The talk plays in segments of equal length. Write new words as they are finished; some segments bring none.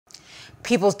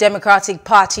People's Democratic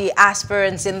Party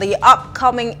aspirants in the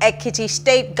upcoming Ekiti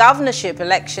State governorship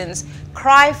elections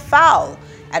cry foul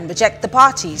and reject the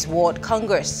party's ward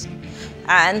congress.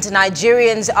 And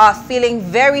Nigerians are feeling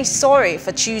very sorry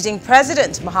for choosing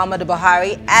President Muhammadu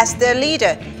Buhari as their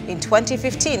leader in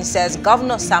 2015, says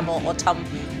Governor Samuel Otom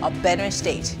of Benue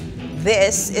State.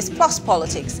 This is Plus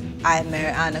Politics. I am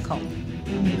Mary Anacom.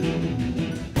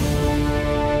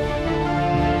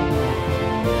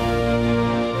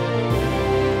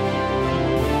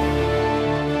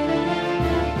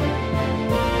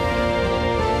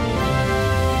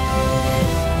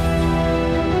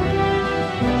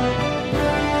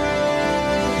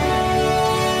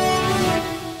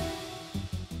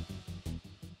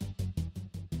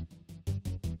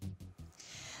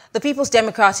 The People's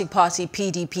Democratic Party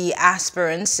PDP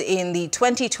aspirants in the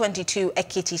 2022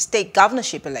 Ekiti State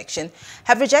governorship election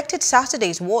have rejected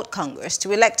Saturday's ward congress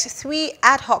to elect 3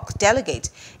 ad hoc delegates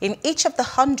in each of the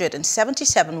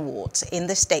 177 wards in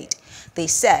the state. They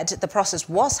said the process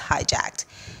was hijacked.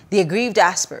 The aggrieved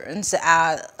aspirants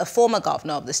are a former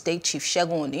governor of the state, Chief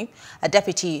Segun Oni,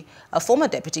 a former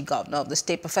deputy governor of the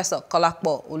state, Prof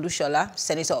Kolapo Olusola,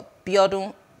 Senator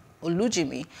Biodun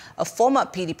Olujimi, a former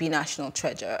PDP National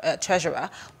Treasurer,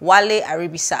 Wale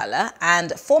Aribisala,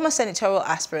 and former Senatorial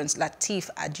aspirants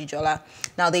Lateef Ajijola.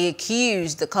 Now, they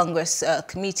accused the Congress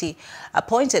committee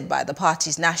appointed by the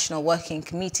party's National Working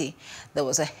Committee. There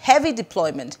was a heavy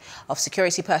deployment of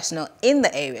security personnel in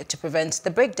the area to prevent the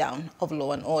breakdown of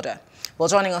law and order. Well,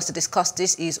 joining us to discuss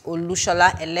this is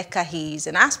Sola Eleka. He is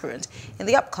an aspirant in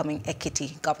the upcoming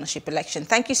Ekiti governorship election.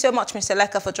 Thank you so much, Mr.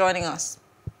 Eleka, for joining us.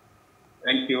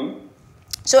 Thank you.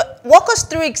 So walk us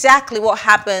through exactly what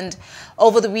happened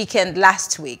over the weekend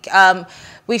last week.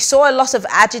 We saw a lot of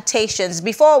agitations.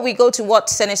 Before we go to what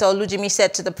Senator Olujimi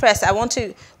said to the press, I want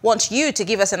you to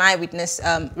give us an eyewitness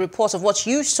report of what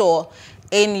you saw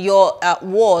in your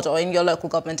ward or in your local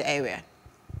government area.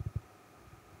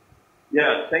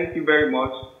 Yeah, thank you very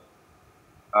much.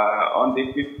 On the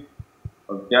 5th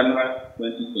of January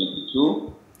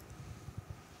 2022,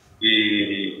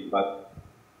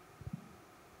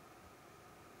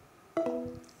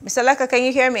 Mr. Eleka, can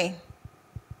you hear me?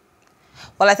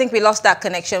 Well, I think we lost that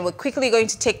connection. We're quickly going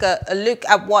to take a look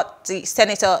at what the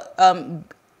Senator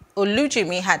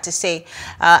Olujimi had to say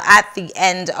at the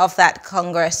end of that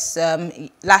Congress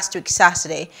last week,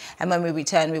 Saturday. And when we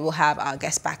return, we will have our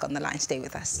guest back on the line. Stay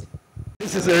with us.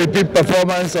 This is a repeat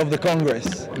performance of the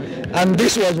Congress. And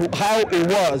this was how it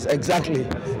was exactly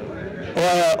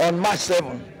on March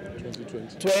 7,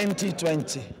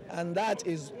 2020. And that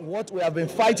is what we have been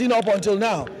fighting up until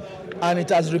now. And it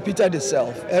has repeated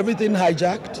itself. Everything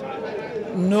hijacked.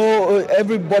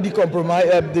 Everybody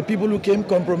compromised. The people who came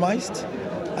compromised.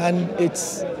 And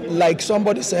it's like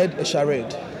somebody said, a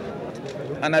charade.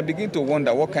 And I begin to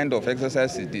wonder what kind of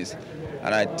exercise it is.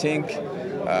 And I think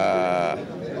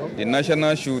the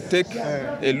national should take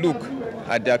a look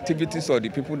at the activities of the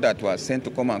people that were sent to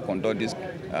come and conduct this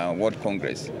World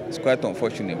Congress. It's quite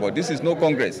unfortunate, but this is no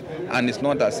Congress and it's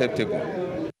not acceptable.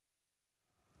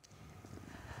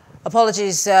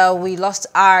 Apologies, we lost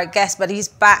our guest, but he's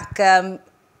back.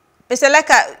 Mr.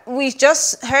 Eleka, we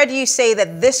just heard you say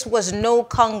that this was no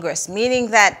Congress,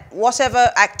 meaning that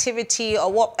whatever activity or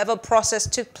whatever process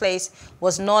took place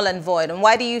was null and void. And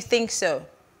why do you think so?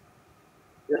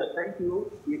 Yeah, thank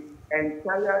you. The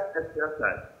entire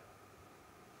exercise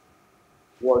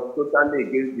was totally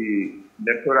against the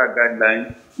electoral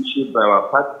guidelines issued by our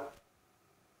party.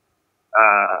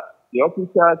 The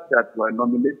officers that were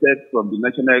nominated from the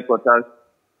national headquarters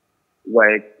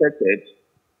were expected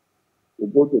to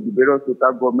go to the various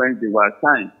local governments they were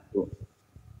assigned to.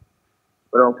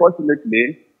 But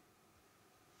unfortunately,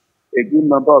 a good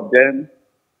number of them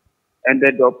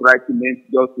ended up writing names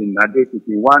just in Ekiti,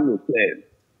 in one hotel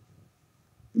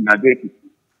in Ekiti,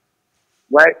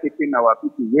 while taking our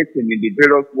people waiting in the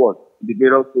various wards, in the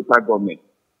various local governments.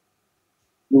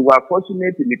 We were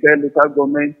fortunate in the current local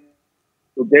government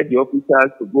to get the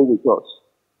officers to go with us.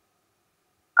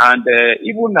 And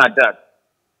even at that,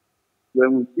 when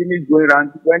we finished going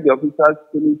around, when the officers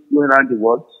finished going around the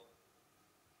wards,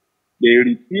 they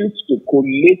refused to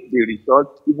collate the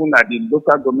results even at the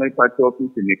local government party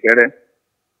office in Ekere,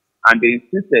 and they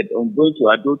insisted on going to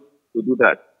Ado to do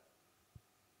that.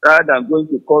 Rather than going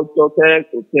to Culture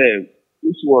Hotel,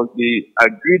 which was the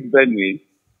agreed venue,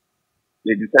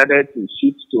 they decided to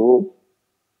shift to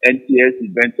NTS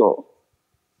Inventor,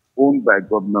 owned by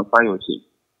Governor Fayose.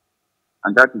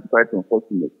 And that is quite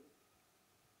unfortunate.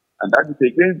 And that is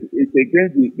against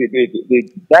the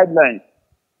guidelines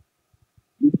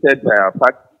listed by our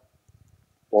party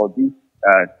for this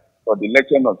for the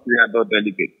election of 300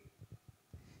 delegates.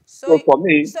 So for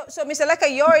me, so Mr. Eleka,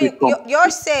 you're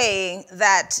saying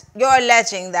that you're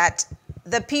alleging that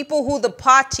the people who the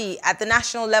party at the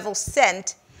national level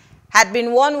sent had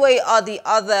been one way or the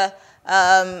other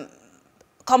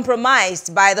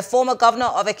compromised by the former governor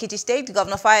of Ekiti State,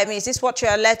 Governor Fayemi. Is this what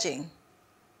you're alleging?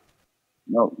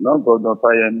 No, not Governor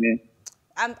Fayemi.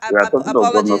 We are talking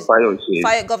about Governor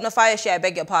Fayoshe. Governor Fayoshe, I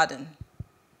beg your pardon.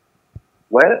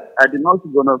 Well, I did not see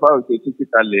Governor Fayoshe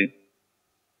physically,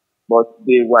 but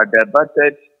they were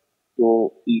diverted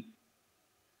to his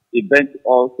event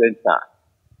hall center.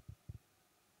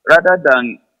 Rather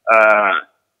than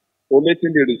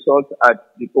collating the results at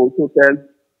the Hotel,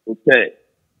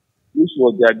 which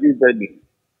was their due venue,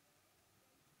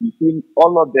 you see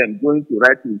all of them going to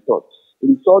write results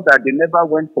that they never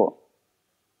went for,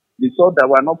 results that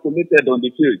were not collated on the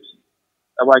field,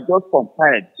 that were just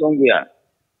compiled somewhere.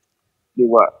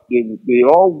 They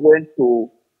all went to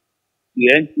the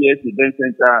NTS event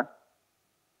center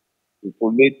to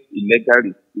collate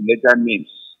illegal names,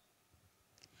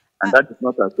 and that is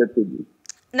not acceptable.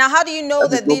 Now, how do you know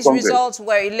that these results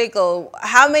were illegal?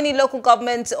 How many local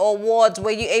governments or wards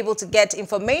were you able to get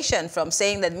information from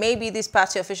saying that maybe these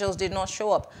party officials did not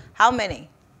show up? How many?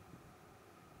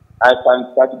 I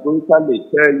can categorically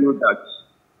tell you that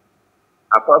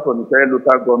apart from the current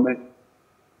local government,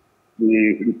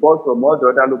 the reports from all the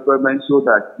other local governments show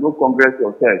that no Congress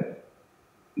was held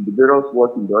in the various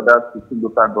wards in the other 15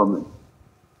 local governments.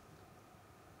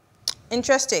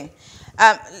 Interesting.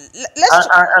 And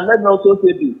let me also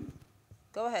say this.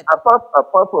 Go ahead.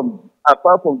 Apart from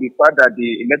the fact that the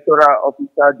electoral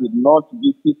officer did not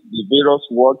visit the various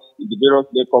wards in the various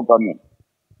local governments,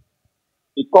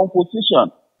 the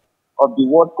composition of the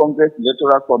World Congress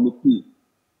Electoral Committee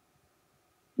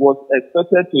was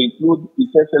expected to include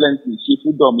His Excellency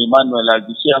Shifudom Emmanuel as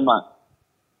the chairman.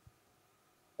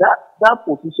 That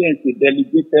position is a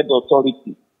delegated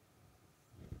authority.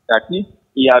 That is,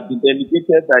 he had been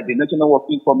delegated by the National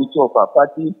Working Committee of our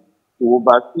party to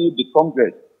oversee the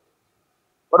Congress.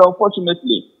 But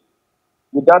unfortunately,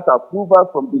 without approval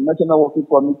from the National Working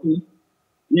Committee,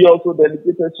 he also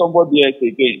delegated somebody else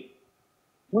again,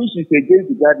 which is against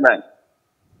the guidelines.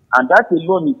 And that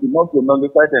alone is enough to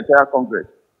nullify the entire Congress.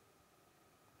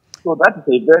 So that is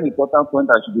a very important point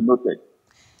that should be noted.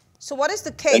 So what is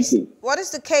the case? What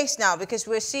is the case now? Because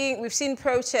we've seen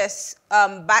protests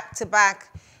back to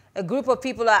back. A group of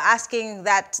people are asking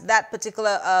that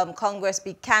particular Congress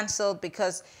be cancelled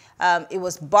because it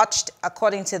was botched,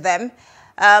 according to them.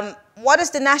 What is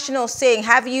the National saying?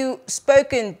 Have you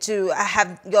spoken to,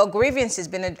 have your grievances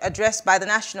been addressed by the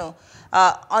National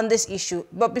on this issue?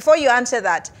 But before you answer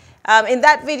that, in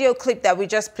that video clip that we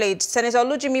just played, Senator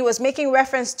Olujimi was making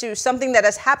reference to something that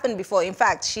has happened before. In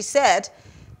fact, she said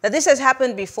that this has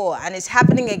happened before and it's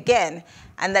happening again,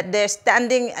 and that they're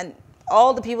standing, and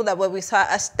all the people that were with her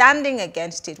are standing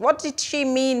against it. What did she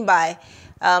mean by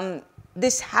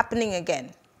this happening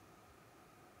again?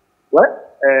 Well,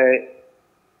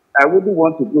 I wouldn't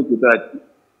want to go to that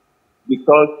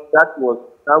because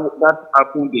that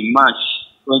happened in March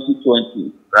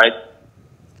 2020, right?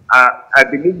 I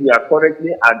believe we are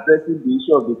currently addressing the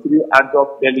issue of the 3 ad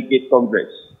hoc delegate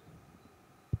congress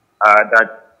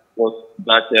that was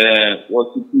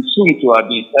soon to have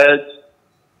been held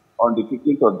on the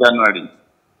 15th of January.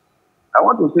 I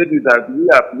want to say this, that we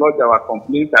have lodged our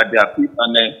complaints at the appeal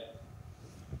panel,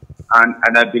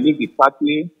 and I believe the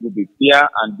party will be fair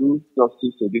and do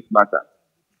justice to this matter.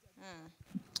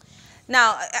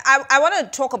 Now, I want to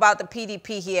talk about the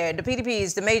PDP here. The PDP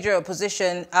is the major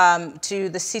opposition to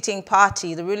the sitting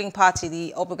party, the ruling party,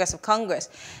 the All Progressive Congress.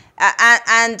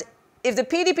 And if the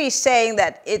PDP is saying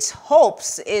that its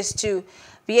hopes is to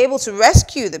be able to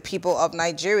rescue the people of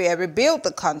Nigeria, rebuild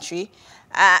the country,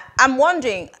 I'm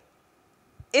wondering,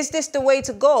 is this the way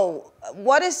to go?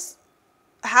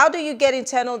 How do you get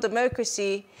internal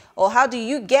democracy, or how do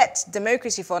you get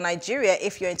democracy for Nigeria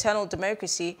if your internal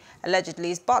democracy allegedly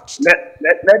is botched?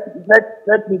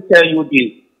 Let me tell you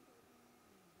this.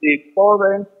 The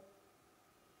current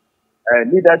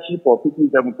leadership of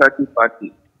People's Democratic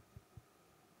Party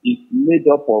is made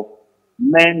up of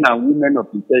men and women of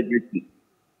integrity.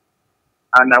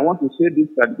 And I want to say this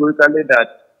categorically, that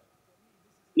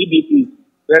PDP is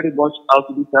very much out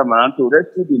this time around to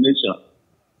rescue the nation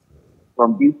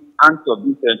from this hands of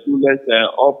this toothless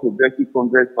All Progressive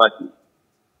Congress Party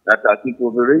that has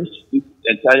impoverished this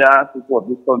entire people of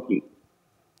this country.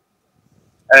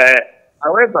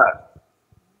 However,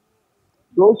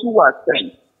 those who are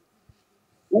sent,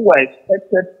 who were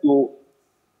expected to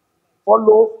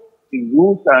follow the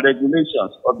rules and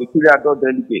regulations of the 3 ad hoc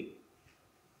delegates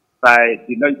by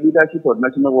the leadership of the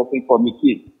National Working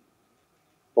Committee,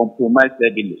 compromised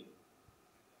heavily.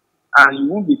 And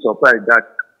you won't be surprised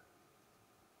that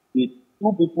the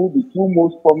two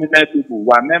most prominent people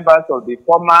were members of the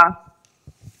former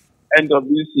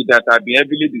NWC that have been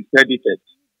heavily discredited.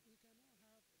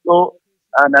 So,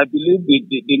 and I believe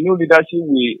the new leadership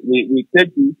will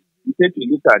take a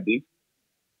look at this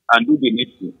and do the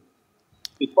needful.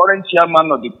 The current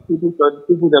chairman of the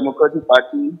People Democratic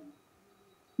Party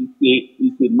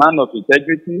is a man of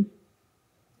integrity.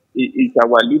 He is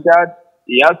our leader.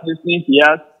 He has listened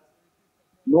here.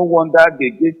 No wonder they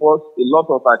gave us a lot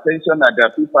of attention at the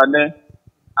appeal panel.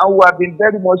 And we have been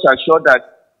very much assured that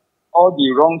all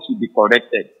the wrongs will be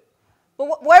corrected.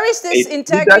 But where is this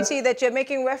integrity that you're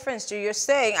making reference to? You're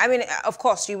saying, I mean, of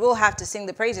course, you will have to sing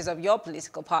the praises of your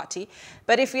political party.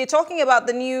 But if you're talking about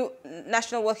the new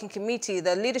National Working Committee,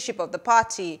 the leadership of the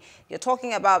party, you're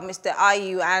talking about Mr.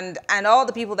 Ayu and all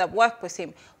the people that work with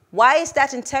him, why is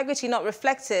that integrity not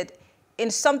reflected in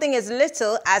something as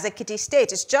little as Ekiti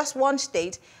State? It's just one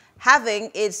state having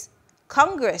its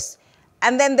Congress.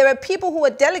 And then there are people who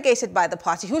are delegated by the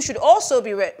party who should also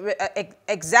be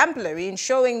exemplary in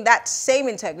showing that same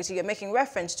integrity you're making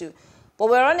reference to. But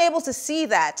we're unable to see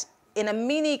that in a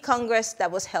mini Congress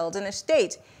that was held in a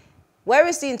state. Where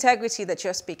is the integrity that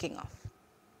you're speaking of?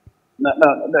 No,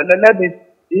 let me,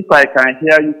 if I can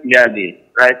hear you clearly,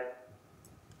 right?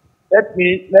 Let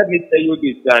me tell you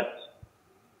this, that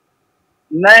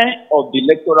 9 of the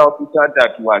electoral officers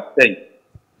that were sent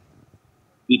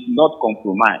did not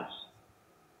compromise.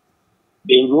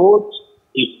 They wrote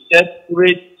a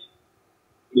separate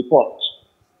report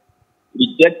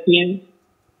rejecting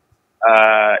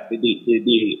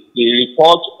the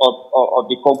report of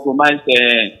the compromised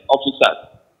officers.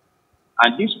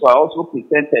 And these were also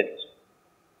presented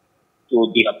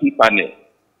to the appeal panel.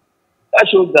 That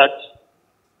shows that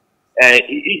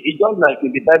it's just like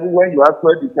in the Bible when you have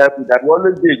 12 disciples that will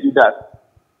always be a Judas.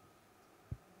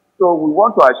 So we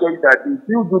want to assure you that if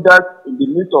you do that in the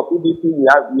midst of PDP, we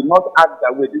will not act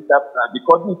that way this afternoon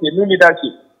because it's a new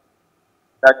leadership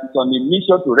that is on a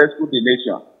mission to rescue the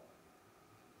nation.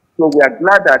 So we are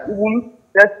glad that even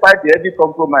despite the heavy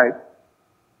compromise,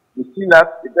 we still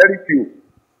have a very few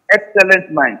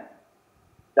excellent minds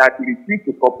that refuse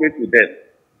to cooperate with them.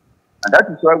 And that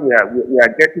is why we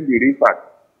are getting the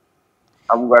impact.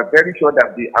 And we are very sure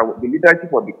that the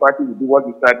leadership of the party will do what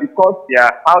is right because they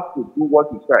are asked to do what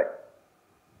is right.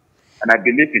 And I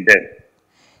believe in them.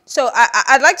 So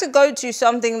I'd like to go to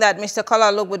something that Mr.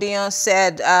 Kolapo Olusola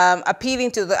said,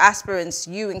 appealing to the aspirants,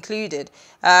 you included,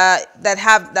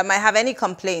 that might have any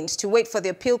complaints to wait for the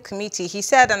appeal committee. He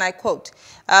said, and I quote,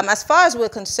 as far as we're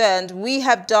concerned, we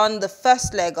have done the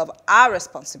first leg of our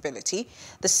responsibility.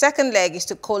 The second leg is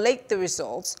to collate the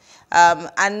results,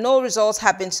 and no results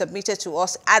have been submitted to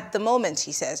us at the moment,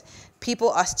 he says.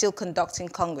 People are still conducting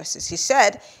congresses. He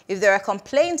said, if there are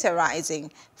complaints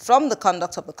arising from the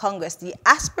conduct of the Congress, the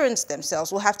aspirants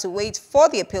themselves will have to wait for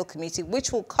the appeal committee,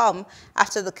 which will come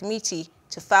after the committee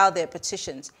to file their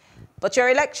petitions. But your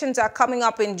elections are coming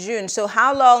up in June, so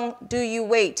how long do you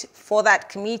wait for that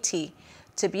committee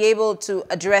to be able to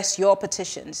address your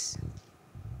petitions?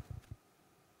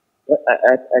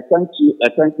 I can't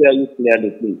hear you clearly,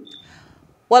 please.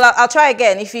 Well, I'll try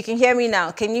again. If you can hear me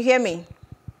now. Can you hear me?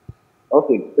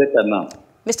 Okay, better now.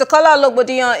 Mr. Kolapo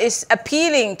Olusola is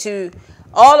appealing to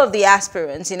all of the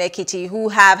aspirants in Ekiti who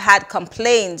have had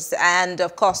complaints and,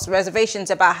 of course, reservations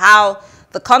about how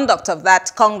the conduct of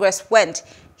that Congress went.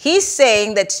 He's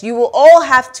saying that you will all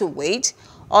have to wait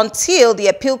until the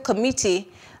appeal committee,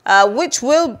 which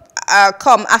will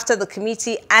come after the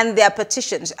committee and their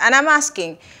petitions. And I'm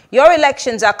asking, your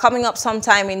elections are coming up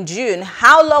sometime in June.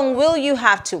 How long will you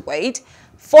have to wait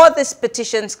for this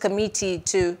petitions committee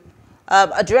to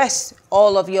address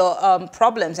all of your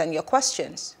problems and your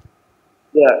questions?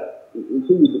 Yeah, you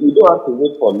see, we don't have to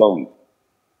wait for long.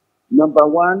 Number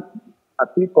one,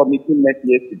 appeal committee met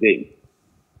yesterday.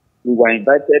 We were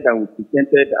invited and we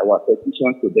presented our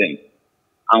petitions to them,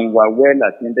 and we were well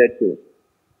attended to.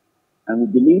 And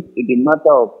we believe in the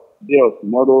matter of day or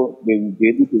tomorrow, they will be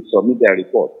able to submit their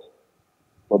report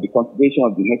for the consideration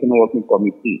of the National Working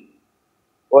Committee.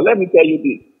 But let me tell you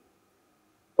this.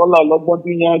 Sola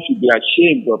Eleka should be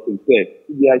ashamed of himself.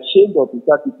 He should be ashamed of his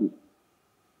attitude.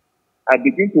 I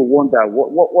begin to wonder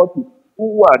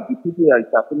who are the people that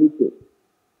is affiliated.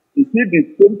 Is it the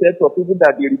same set of people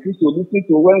that they refuse to listen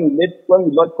to when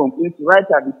we lodge complaints right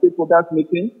at the stakeholders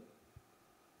meeting?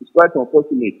 It's quite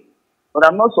unfortunate. But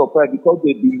I'm not surprised because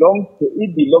it belongs to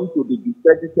the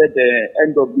discredited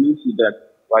NWC that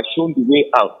was shown the way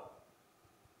out.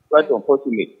 Quite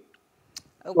unfortunate.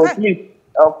 Okay. So please,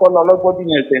 I'll call a lot of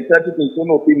is entitled to his own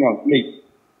opinion, please.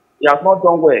 He has not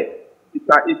done well. He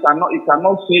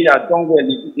cannot say he has done well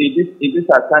in this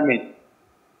assignment.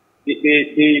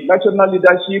 The national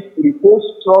leadership repose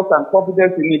trust and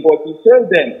confidence in him, but he failed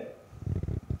them.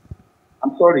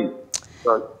 I'm sorry,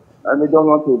 but I don't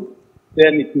want to say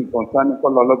anything concerning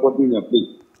Kolapo in your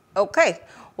place. Okay.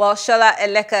 Well, Sola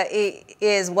Eleka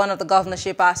is one of the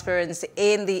governorship aspirants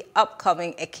in the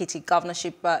upcoming Ekiti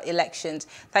governorship elections.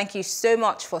 Thank you so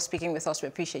much for speaking with us. We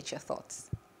appreciate your thoughts.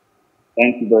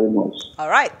 Thank you very much. All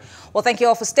right. Well, thank you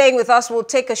all for staying with us. We'll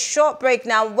take a short break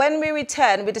now. When we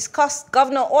return, we discuss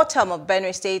Governor Ortam of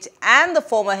Benue State and the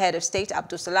former head of state,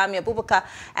 Abdulsalami Abubakar,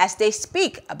 as they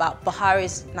speak about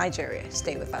Buhari's Nigeria.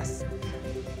 Stay with us.